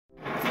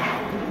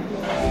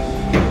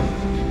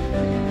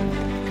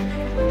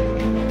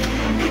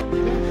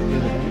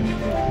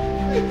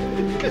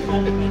We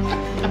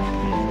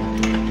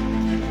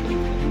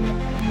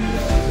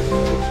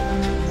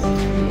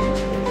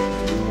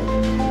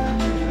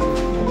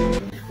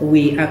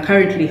are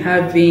currently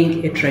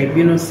having a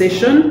tribunal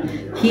session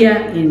here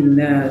in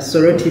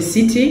Soroti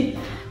City,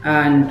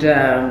 and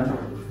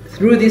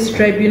through this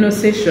tribunal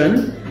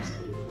session,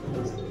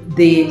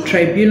 the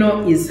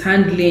tribunal is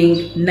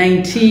handling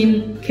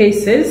 19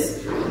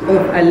 cases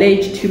of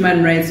alleged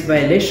human rights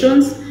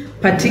violations,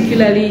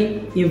 particularly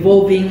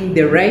involving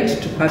the right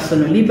to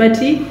personal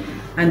liberty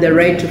and the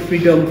right to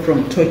freedom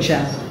from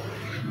torture.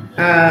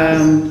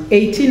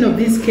 18 of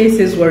these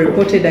cases were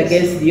reported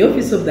against the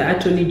Office of the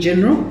Attorney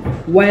General,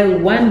 while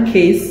one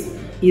case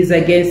is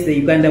against the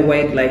Uganda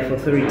Wildlife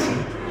Authority.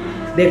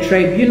 The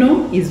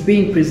tribunal is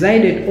being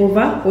presided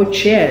over or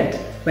chaired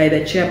by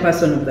the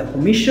chairperson of the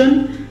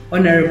commission,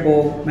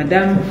 Honorable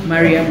Madam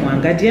Maria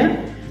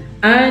Mwangadia,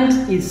 and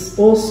it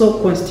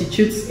also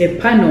constitutes a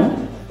panel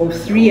of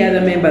 3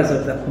 other members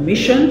of the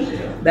commission,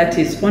 that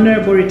is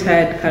Honorable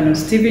Retired Colonel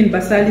Stephen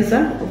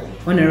Basaliza,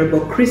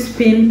 Honorable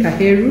Crispin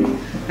Kaheru,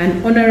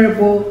 and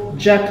Honorable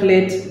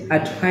Jacqueline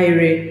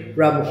Atuhaire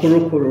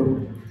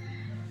Rabukurukuru.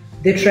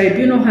 The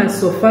tribunal has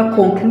so far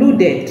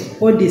concluded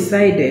or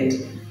decided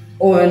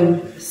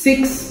on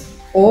 6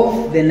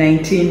 of the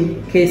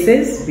 19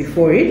 cases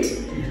before it,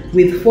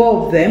 with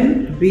 4 of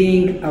them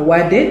being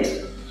awarded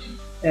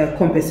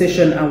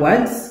compensation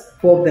awards.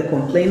 4 of the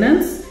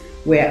complainants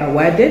were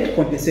awarded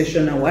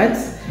compensation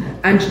awards,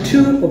 and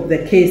 2 of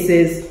the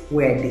cases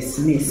were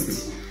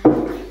dismissed.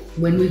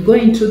 When we go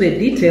into the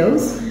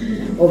details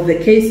of the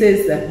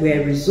cases that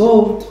were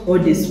resolved or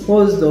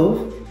disposed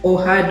of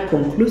or heard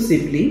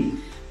conclusively,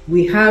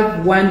 we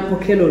have one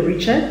Okello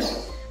Richard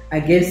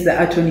against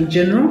the Attorney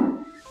General.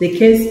 The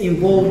case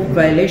involved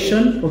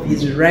violation of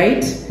his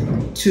right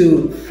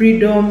to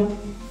freedom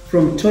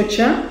from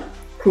torture,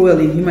 cruel,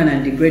 inhuman,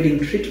 and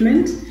degrading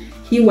treatment.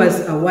 He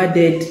was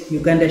awarded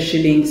Uganda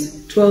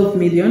shillings 12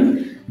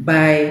 million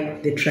by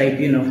the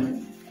tribunal.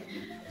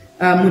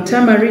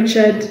 Mutama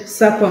Richard,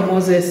 Sakwa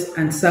Moses,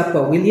 and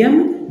Sakwa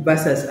William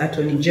versus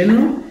Attorney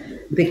General.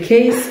 The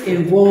case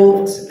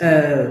involved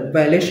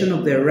violation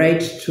of the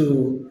right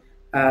to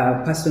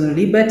personal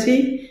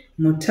liberty.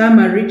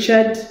 Mutama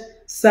Richard,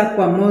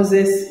 Sakwa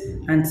Moses,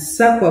 and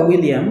Sakwa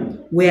William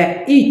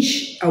were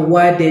each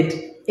awarded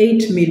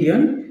 8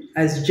 million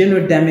as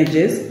general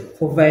damages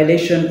for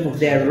violation of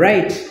their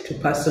right to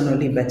personal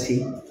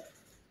liberty.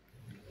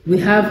 We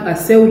have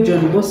Aseu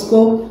John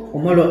Bosco,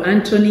 Omolo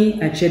Anthony,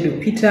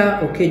 Achedu Peter,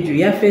 Okeju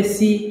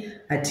Yafesi,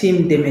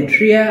 Atim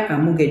Demetria,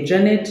 Amuge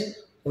Janet,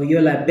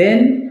 Oyola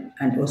Ben,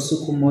 and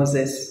Osuku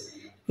Moses.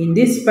 In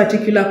this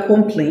particular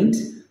complaint,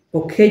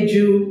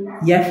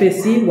 Okeju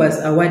Yafesi was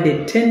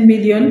awarded 10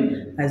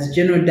 million as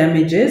general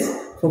damages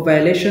for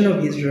violation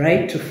of his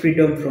right to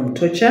freedom from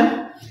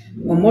torture.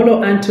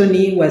 Omolo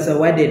Anthony was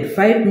awarded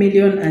 5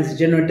 million as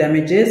general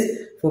damages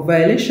for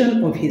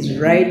violation of his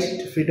right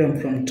to freedom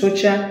from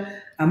torture.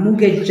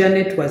 Amuge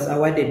Janet was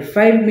awarded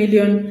 5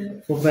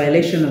 million for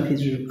violation of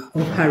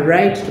her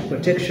right to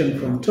protection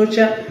from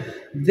torture.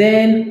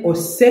 Then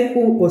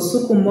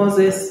Osuku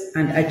Moses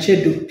and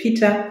Achedu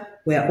Peter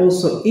were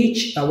also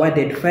each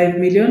awarded 5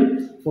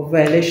 million for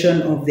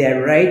violation of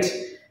their right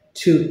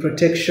to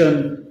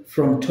protection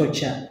from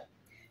torture.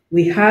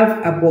 We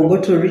have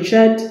Abongoto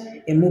Richard,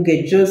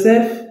 Emuge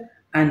Joseph,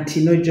 and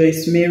Tino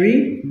Joyce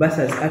Mary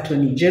versus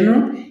Attorney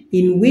General,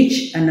 in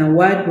which an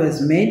award was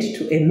made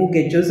to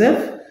Emuge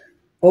Joseph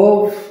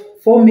of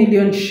 4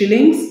 million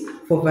shillings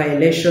for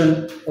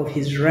violation of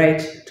his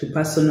right to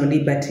personal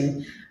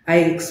liberty. I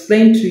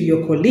explained to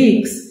your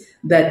colleagues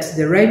that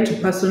the right to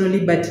personal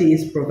liberty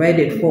is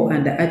provided for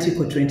under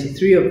Article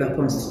 23 of the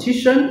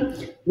Constitution,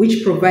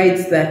 which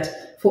provides that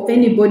for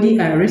anybody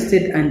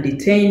arrested and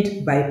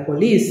detained by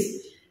police,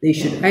 they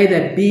should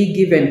either be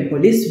given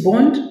police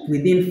bond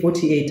within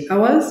 48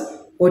 hours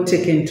or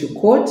taken to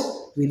court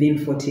within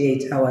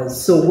 48 hours.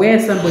 So where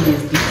somebody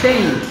is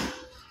detained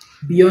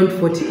beyond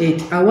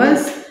 48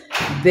 hours,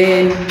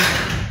 then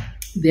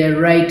their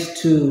right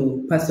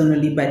to personal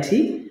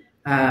liberty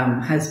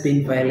has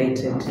been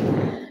violated.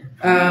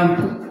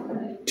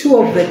 2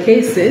 of the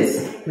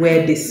cases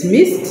were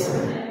dismissed.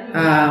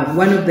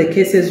 One of the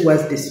cases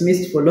was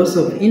dismissed for loss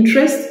of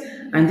interest,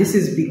 and this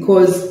is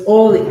because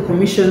all the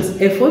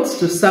Commission's efforts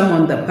to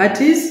summon the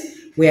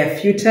parties were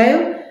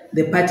futile.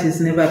 The parties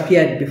never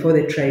appeared before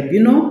the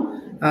tribunal.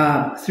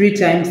 3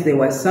 times they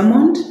were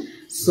summoned,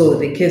 so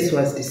the case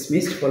was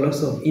dismissed for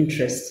loss of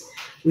interest.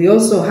 We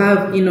also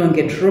have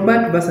Inonget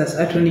Robert versus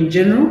Attorney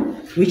General,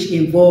 which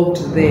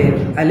involved the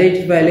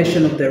alleged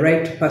violation of the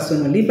right to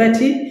personal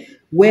liberty,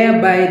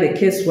 whereby the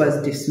case was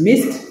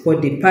dismissed for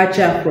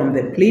departure from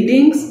the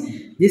pleadings.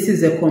 This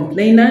is a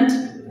complainant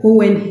who,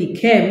 when he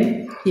came,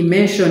 he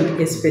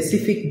mentioned a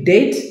specific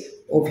date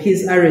of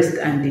his arrest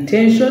and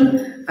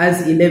detention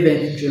as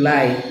 11th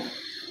July.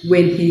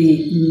 When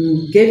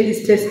he gave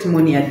his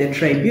testimony at the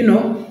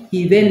tribunal,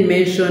 he then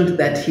mentioned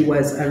that he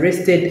was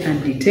arrested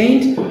and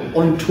detained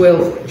on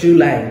 12th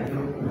July.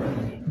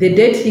 The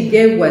date he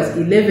gave was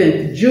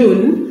 11th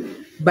June,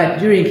 But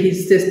during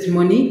his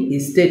testimony, he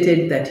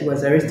stated that he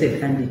was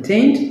arrested and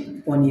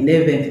detained on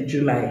 11th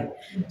July.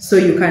 So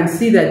you can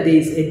see that there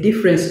is a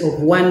difference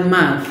of 1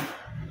 month.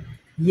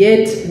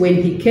 Yet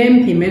when he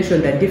came, he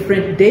mentioned a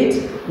different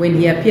date. When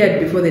he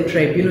appeared before the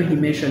tribunal, he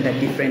mentioned a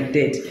different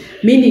date,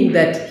 meaning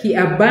that he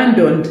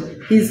abandoned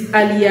his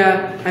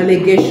earlier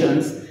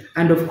allegations.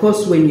 And of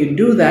course, when you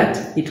do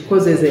that, it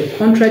causes a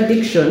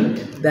contradiction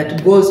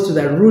that goes to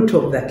the root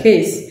of the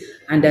case.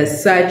 And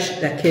as such,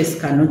 the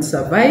case cannot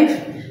survive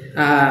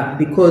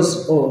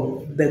because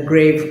of the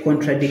grave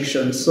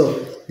contradiction. So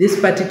this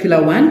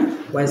particular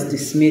one was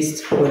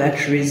dismissed for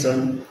that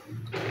reason.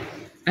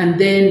 And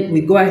then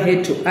we go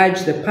ahead to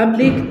urge the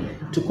public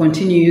to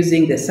continue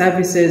using the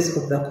services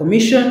of the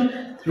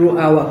Commission through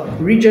our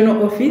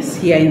regional office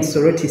here in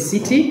Soroti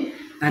City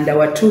and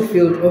our 2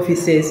 field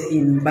offices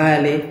in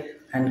Bale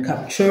and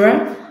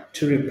Kapchora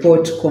to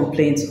report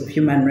complaints of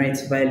human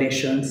rights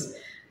violations.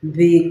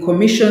 The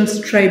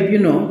Commission's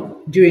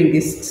tribunal during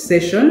this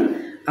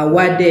session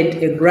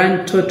awarded a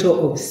grand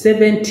total of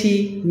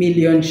 70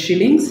 million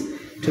shillings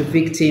to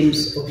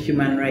victims of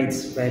human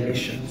rights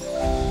violations.